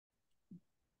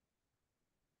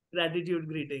Gratitude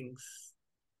greetings.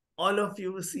 All of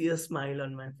you see a smile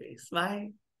on my face.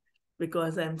 Why?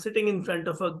 Because I'm sitting in front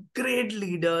of a great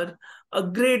leader, a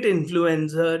great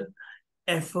influencer,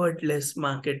 effortless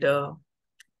marketer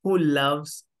who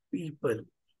loves people.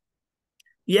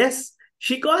 Yes,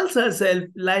 she calls herself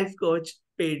Life Coach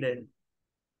Paden.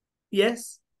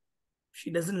 Yes,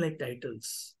 she doesn't like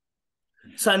titles.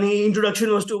 Sunny,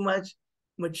 introduction was too much,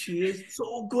 but she is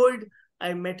so good.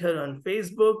 I met her on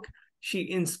Facebook.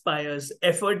 She inspires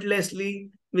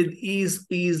effortlessly with ease,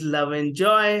 peace, love, and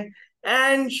joy.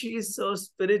 And she's so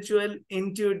spiritual,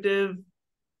 intuitive,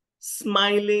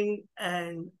 smiling,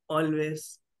 and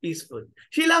always peaceful.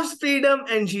 She loves freedom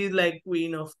and she's like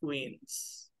queen of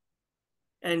queens.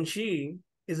 And she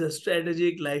is a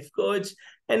strategic life coach,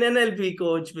 an NLP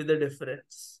coach with a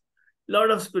difference.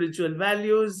 Lot of spiritual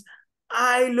values.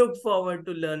 I look forward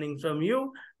to learning from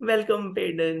you. Welcome,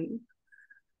 Paden.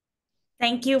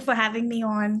 Thank you for having me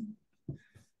on.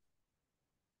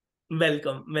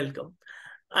 Welcome, welcome.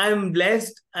 I'm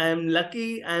blessed, I'm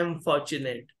lucky, I'm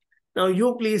fortunate. Now,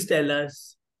 you please tell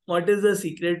us what is the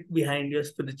secret behind your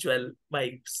spiritual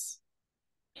vibes?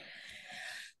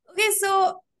 Okay,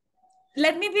 so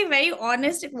let me be very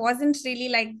honest. It wasn't really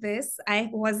like this. I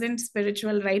wasn't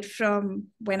spiritual right from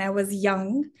when I was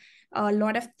young. A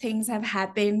lot of things have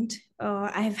happened.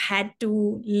 I've had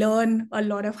to learn a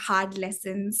lot of hard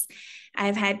lessons.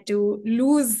 I've had to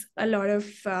lose a lot of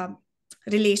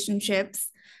relationships,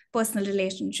 personal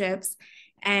relationships.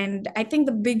 And I think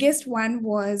the biggest one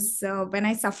was when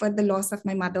I suffered the loss of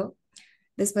my mother.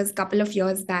 This was a couple of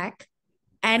years back.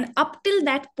 And up till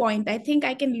that point, I think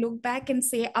I can look back and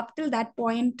say, up till that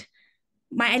point,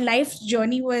 my life's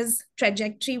journey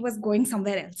trajectory was going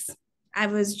somewhere else. I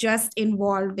was just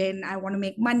involved in, I want to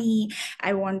make money,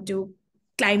 I want to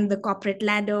climb the corporate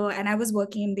ladder, and I was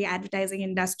working in the advertising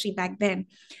industry back then.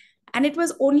 And it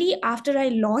was only after I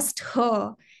lost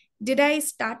her did I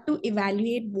start to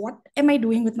evaluate what am I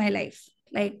doing with my life?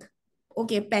 Like,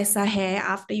 okay, paisa hai,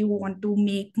 after you want to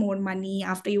make more money,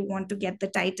 after you want to get the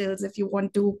titles, if you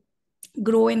want to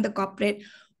grow in the corporate,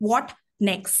 what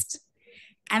next?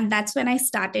 And that's when I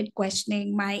started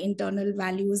questioning my internal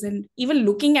values and even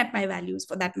looking at my values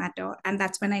for that matter. And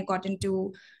that's when I got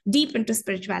deep into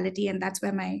spirituality. And that's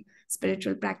where my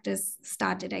spiritual practice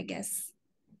started, I guess.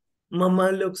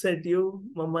 Mama looks at you,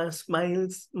 Mama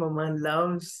smiles, Mama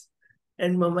loves,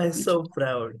 and Mama is so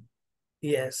proud.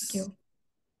 Yes. Thank you.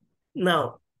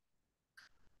 Now,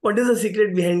 what is the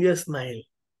secret behind your smile?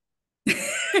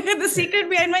 The secret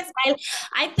behind my smile,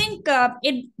 I think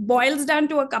it boils down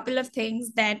to a couple of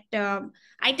things that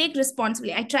I take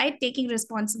responsibility. I try taking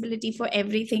responsibility for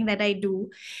everything that I do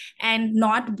and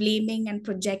not blaming and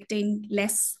projecting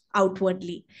less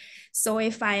outwardly. So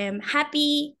if I am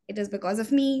happy, it is because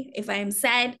of me. If I am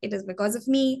sad, it is because of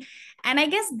me. And I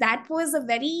guess that was a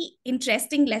very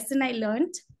interesting lesson I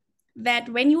learned, that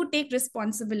when you take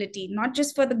responsibility, not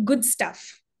just for the good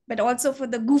stuff, but also for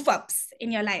the goof ups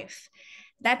in your life,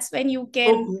 that's when you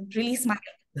can really smile.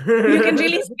 You can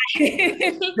really smile.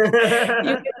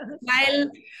 You can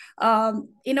smile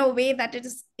in a way that it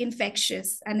is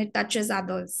infectious and it touches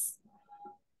others.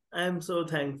 I am so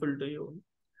thankful to you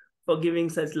for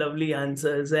giving such lovely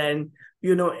answers and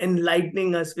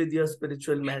enlightening us with your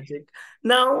spiritual magic.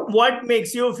 Now, what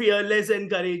makes you fearless and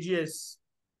courageous?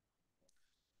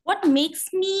 What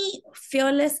makes me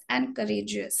fearless and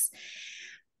courageous?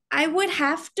 I would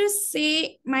have to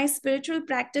say my spiritual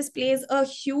practice plays a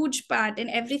huge part in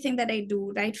everything that I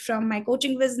do, right? From my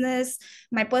coaching business,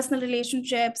 my personal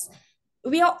relationships.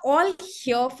 We are all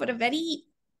here for a very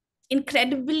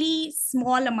incredibly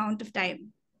small amount of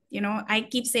time. I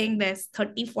keep saying this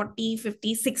 30, 40,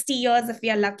 50, 60 years if we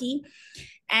are lucky.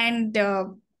 And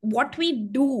what we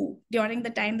do during the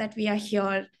time that we are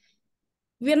here,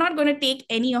 we're not going to take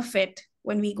any of it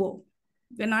when we go.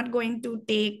 We're not going to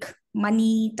take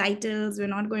money, titles. We're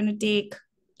not going to take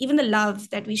even the love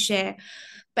that we share.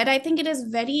 But I think it is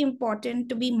very important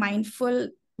to be mindful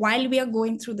while we are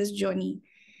going through this journey.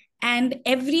 And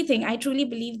everything, I truly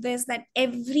believe this, that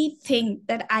everything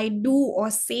that I do or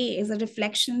say is a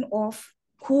reflection of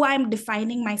who I'm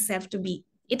defining myself to be.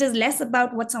 It is less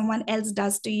about what someone else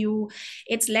does to you.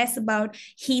 It's less about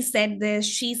he said this,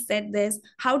 she said this.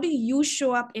 How do you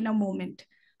show up in a moment?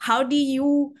 How do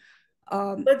you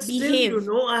But still, behave?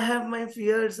 I have my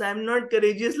fears. I'm not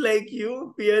courageous like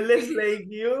you, fearless like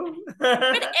you.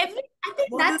 But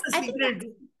What is the secret?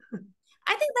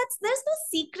 I think there's no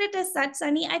secret as such,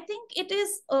 Sunny. I think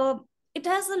it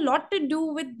has a lot to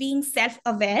do with being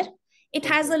self-aware. It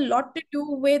has a lot to do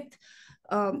with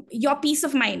your peace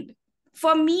of mind.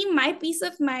 For me, my peace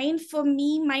of mind, for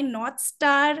me, my North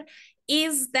Star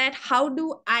is that how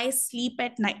do I sleep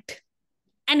at night?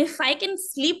 And if I can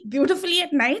sleep beautifully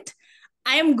at night,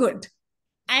 I am good.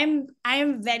 I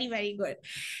am very, very good.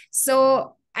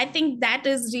 So I think that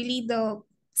is really the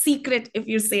secret, if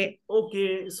you say.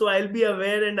 Okay, so I'll be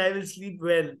aware and I will sleep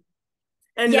well.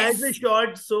 And life is Yes,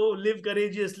 short, so live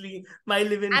courageously. My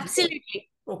live in fear. absolutely.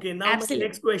 Okay, now my Absolutely.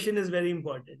 next question is very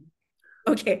important.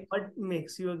 Okay. What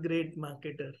makes you a great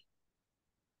marketer?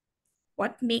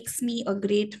 What makes me a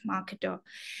great marketer?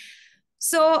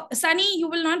 So, Sunny, you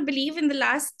will not believe in the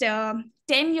last 10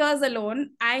 years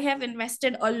alone, I have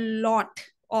invested a lot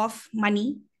of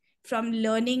money from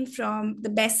learning from the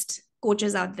best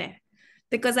coaches out there,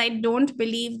 because I don't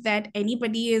believe that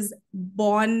anybody is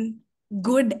born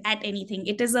good at anything.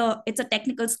 It's a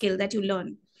technical skill that you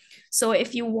learn. So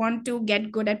if you want to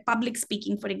get good at public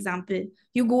speaking, for example,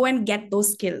 you go and get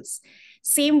those skills.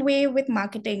 Same way with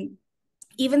marketing.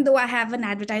 Even though I have an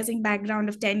advertising background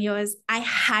of 10 years, I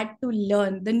had to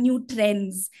learn the new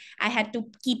trends. I had to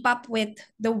keep up with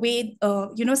the way,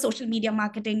 social media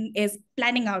marketing is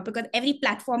planning out, because every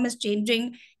platform is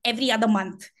changing every other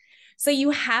month. So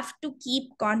you have to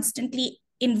keep constantly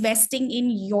investing in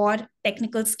your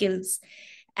technical skills.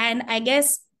 And I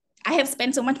guess I have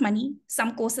spent so much money.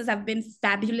 Some courses have been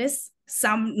fabulous,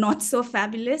 some not so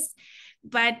fabulous.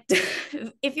 But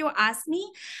if you ask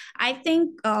me, I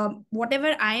think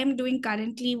whatever I am doing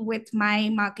currently with my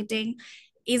marketing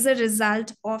is a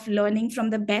result of learning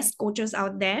from the best coaches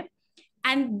out there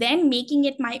and then making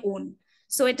it my own.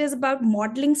 So it is about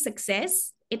modeling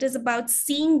success. It is about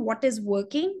seeing what is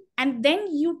working. And then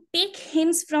you take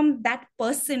hints from that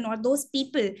person or those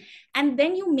people, and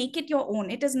then you make it your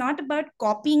own. It is not about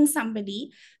copying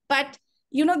somebody, but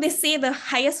they say the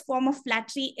highest form of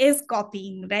flattery is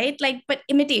copying, right? Like, but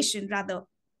imitation rather.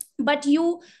 But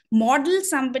you model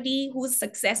somebody who's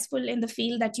successful in the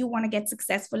field that you want to get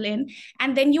successful in,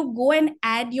 and then you go and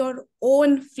add your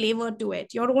own flavor to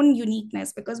it, your own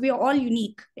uniqueness, because we are all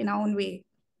unique in our own way.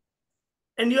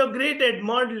 And you're great at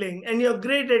modeling and you're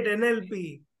great at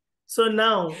NLP. So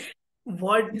now,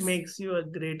 what Yes. makes you a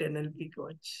great NLP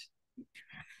coach?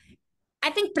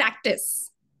 I think practice.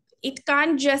 It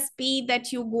can't just be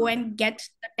that you go and get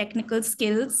the technical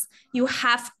skills. You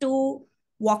have to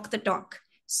walk the talk.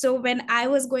 So when I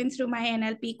was going through my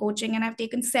NLP coaching, and I've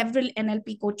taken several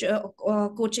NLP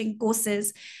coaching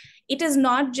courses, it is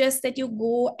not just that you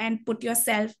go and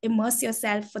immerse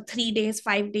yourself for 3 days,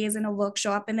 5 days in a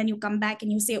workshop, and then you come back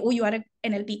and you say, "Oh, you are an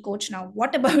NLP coach now."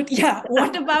 What about yeah?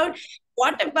 What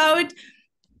about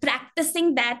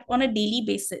practicing that on a daily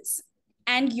basis?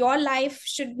 And your life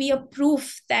should be a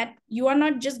proof that you are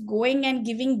not just going and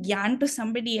giving gyan to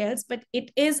somebody else, but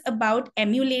it is about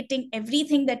emulating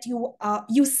everything that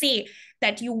you say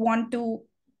that you want to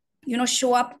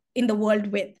show up in the world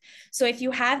with. So if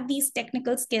you have these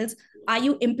technical skills, are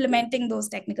you implementing those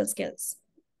technical skills?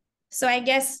 So I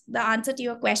guess the answer to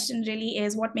your question really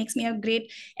is, what makes me a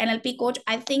great NLP coach?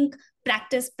 I think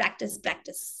practice, practice,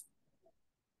 practice.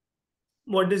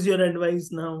 What is your advice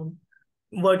now?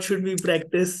 What should we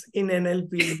practice in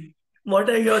NLP? What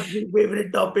are your three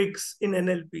favorite topics in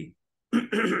NLP?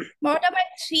 What are my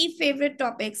three favorite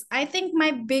topics? I think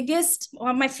my biggest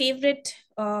or my favorite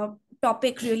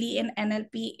topic really in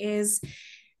NLP is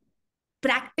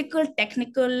practical,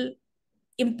 technical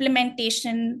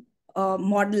implementation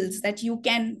models that you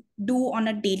can do on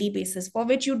a daily basis, for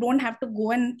which you don't have to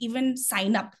go and even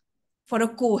sign up for a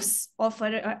course or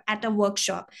at a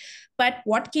workshop. But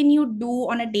what can you do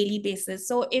on a daily basis?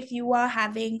 So if you are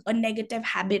having a negative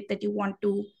habit that you want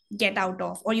to get out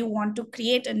of, or you want to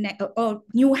create a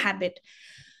new habit,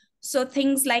 so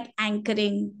things like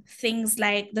anchoring, things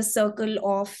like the circle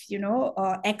of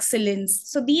excellence.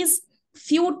 So these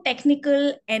few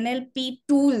technical NLP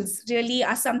tools really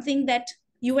are something that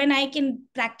you and I can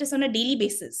practice on a daily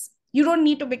basis. You don't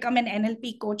need to become an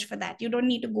NLP coach for that. You don't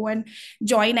need to go and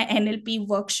join an NLP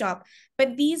workshop.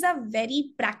 But these are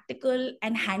very practical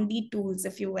and handy tools,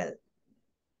 if you will.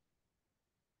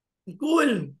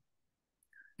 Cool.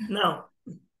 Now,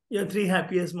 your three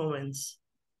happiest moments.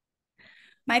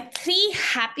 My three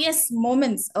happiest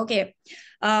moments. Okay.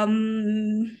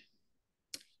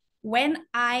 When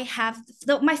I have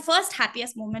my first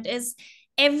happiest moment is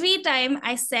every time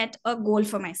I set a goal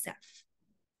for myself.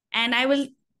 And I will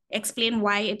explain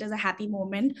why it is a happy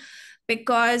moment,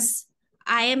 because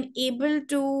I am able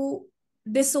to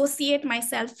dissociate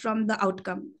myself from the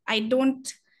outcome. I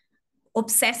don't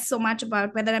obsess so much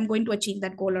about whether I'm going to achieve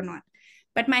that goal or not.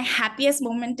 But my happiest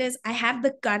moment is I have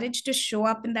the courage to show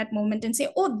up in that moment and say,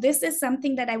 oh, this is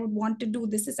something that I would want to do.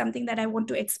 This is something that I want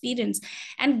to experience.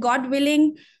 And God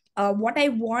willing, what I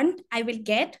want, I will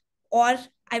get, or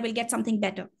I will get something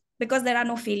better, because there are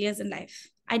no failures in life.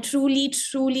 I truly,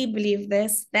 truly believe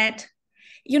this, that,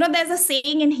 there's a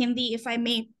saying in Hindi, if I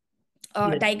may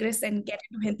Yes. digress and get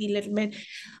into Hindi a little bit.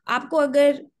 आपको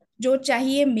अगर जो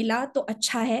चाहिए मिला तो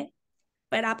अच्छा है,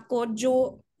 पर आपको जो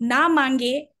ना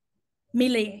मांगे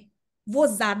मिले वो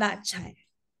ज्यादा अच्छा है.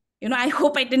 I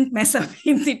hope I didn't mess up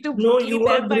Hindi too No, brutally you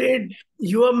there, are but great.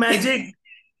 You are magic.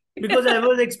 Because I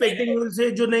was expecting you will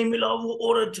say, जो नहीं मिला वो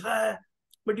और अच्छा है.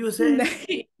 But you say,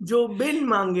 नहीं, जो बिन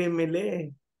मांगे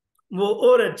मिले, वो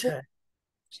और अच्छा वो है.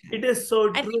 अच्छा It है. is so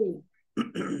I think,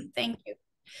 true. thank you.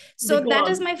 So that Because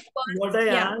is my what first, I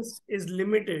yeah, ask is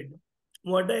limited.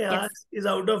 What I yes, ask is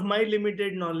out of my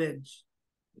limited knowledge.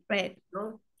 right, You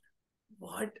know,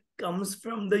 what comes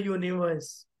from the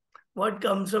universe? What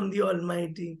comes from the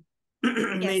Almighty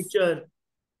yes, nature?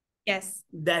 yes,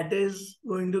 That is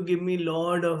going to give me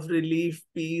lot of relief,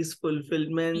 peace,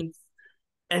 fulfillment, peace,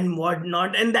 and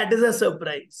whatnot. And that is a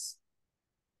surprise.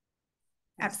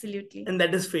 absolutely. And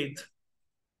that is faith.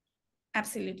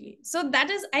 Absolutely. So that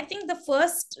is, I think, the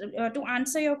first, to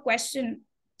answer your question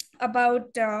about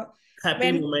Happy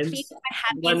when three moments. of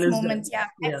my One happiest is that. moments. Yeah.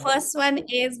 Yeah. My first one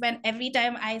is when every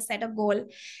time I set a goal.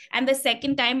 And the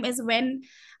second time is when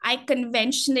I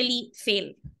conventionally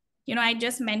fail. I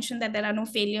just mentioned that there are no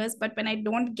failures, but when I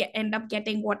don't end up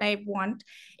getting what I want,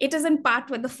 it is in part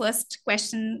with the first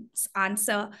question's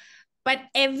answer. But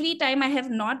every time I have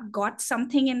not got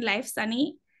something in life,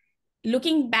 Sunny,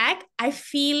 looking back, I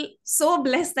feel so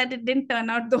blessed that it didn't turn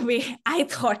out the way I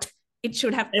thought it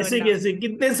should have ऐसे turned out. कैसे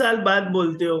कितने साल बाद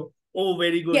बोलते हो? Oh,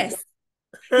 very good. Yes,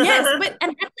 yes, but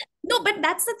no, but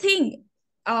that's the thing.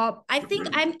 I think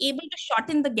I'm able to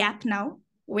shorten the gap now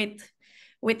with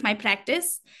my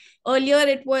practice. Earlier,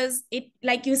 it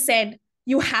like you said,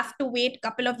 you have to wait a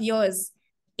couple of years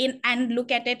in and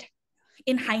look at it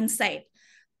in hindsight.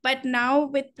 But now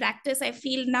with practice, I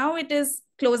feel now it is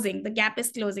closing. The gap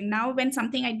is closing. Now when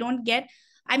something I don't get,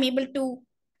 I'm able to,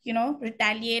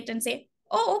 retaliate and say,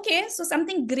 oh, okay, so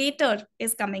something greater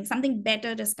is coming, something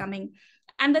better is coming.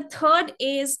 And the third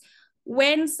is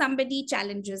when somebody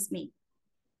challenges me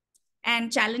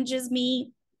and challenges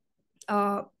me,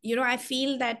 I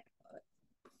feel that,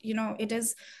 it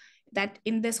is that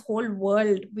in this whole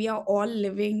world, we are all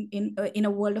living in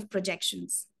a world of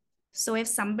projections. So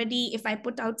if I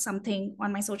put out something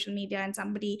on my social media and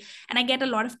I get a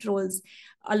lot of trolls,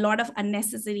 a lot of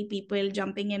unnecessary people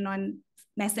jumping in on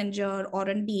Messenger or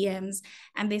on DMs,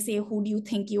 and they say, who do you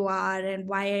think you are? And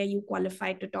why are you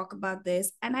qualified to talk about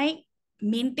this? And I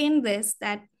maintain this,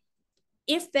 that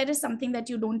if there is something that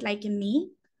you don't like in me,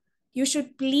 you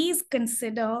should please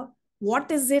consider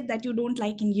what is it that you don't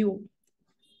like in you,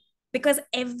 because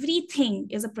everything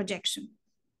is a projection.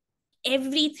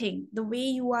 Everything, the way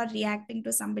you are reacting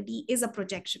to somebody is a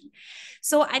projection.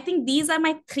 So I think these are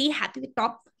my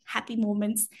top happy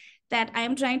moments, that I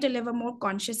am trying to live a more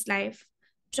conscious life,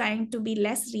 trying to be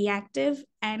less reactive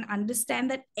and understand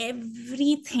that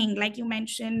everything, like you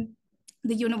mentioned,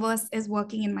 the universe is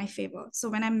working in my favor. So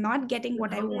when I'm not getting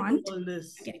what I How do you do want, all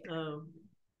this,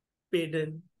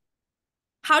 Paden?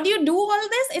 how do you do all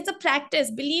this? It's a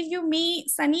practice. Believe you me,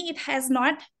 Sunny,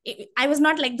 I was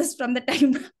not like this from the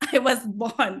time I was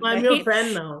born, I'm your right?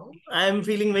 fan now. I'm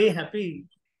feeling very happy.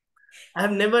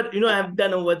 I've never, I've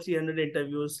done over 300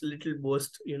 interviews, little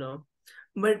boast,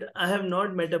 but I have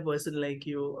not met a person like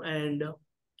you. And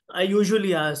I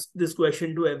usually ask this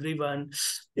question to everyone,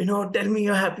 tell me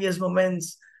your happiest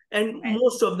moments. And Right,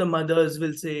 most of the mothers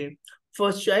will say,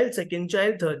 first child, second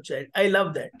child, third child. I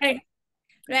love that. right,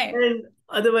 right, And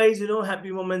otherwise,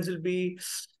 happy moments will be,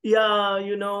 yeah,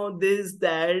 this,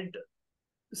 that,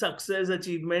 success,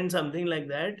 achievement, something like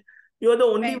that. You are the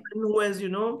only right. one who has,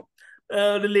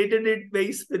 related it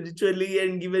very spiritually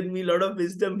and given me a lot of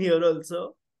wisdom here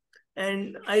also.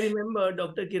 And I remember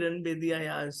Dr. Kiran Bedi, I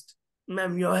asked,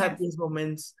 ma'am, your Yes, happiest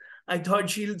moments. I thought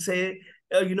she'll say,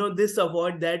 this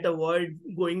award, that award,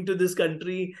 going to this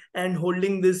country and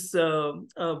holding this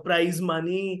prize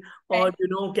money, or,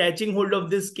 right, catching hold of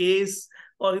this case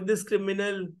or this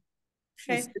criminal.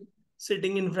 She's right.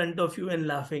 sitting in front of you and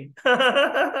laughing.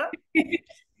 That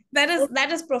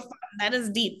is profound. That is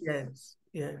deep. Yes,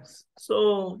 yes.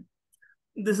 So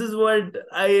this is what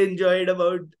I enjoyed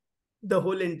about the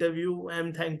whole interview.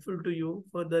 I'm thankful to you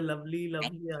for the lovely, Thank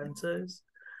lovely you. answers.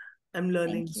 I'm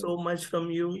learning Thank you. so much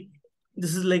from you.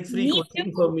 This is like free Me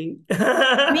coaching for too. me. Me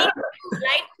Thank too.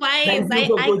 Likewise. you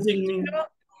for I coaching came me. to know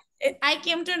I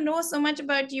came to know so much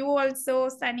about you also,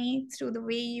 Sunny, through the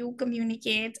way you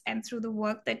communicate and through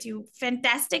the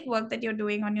fantastic work that you're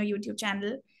doing on your YouTube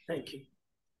channel. Thank you.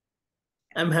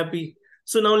 I'm happy.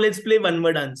 So now let's play one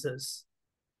word answers.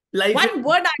 Life One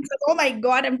word answer. Oh my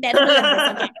God, I'm terrible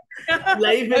at this. Okay.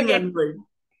 Life in Okay. one word.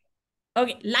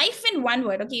 Okay. Life in one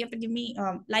word. Okay, you have to give me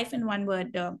life in one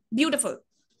word. Beautiful.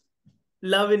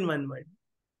 Love in one word.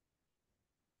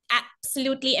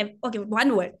 Absolutely. Okay,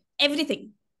 one word.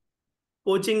 Everything.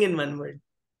 Coaching in one word.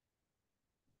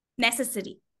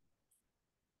 Necessary.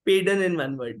 Paden in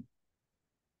one word.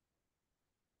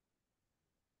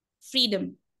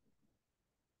 Freedom.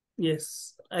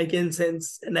 Yes, I can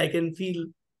sense and I can feel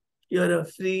you're a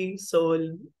free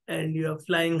soul and you're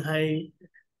flying high.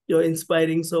 You're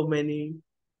inspiring so many.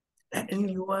 Thank And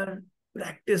you. you are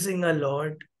practicing a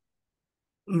lot,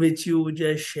 which you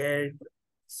just shared.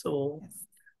 So Yes.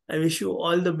 I wish you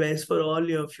all the best for all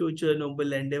your future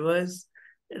noble endeavors.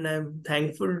 And I'm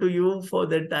thankful to you for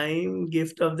the time,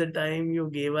 gift of the time you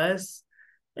gave us.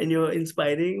 And you're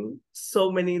inspiring so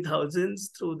many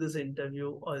thousands through this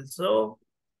interview also.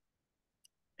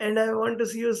 And I want to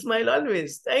see you smile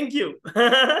always. Thank you.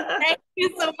 Thank you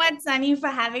so much, Sunny, for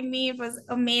having me. It was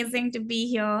amazing to be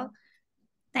here.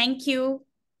 Thank you.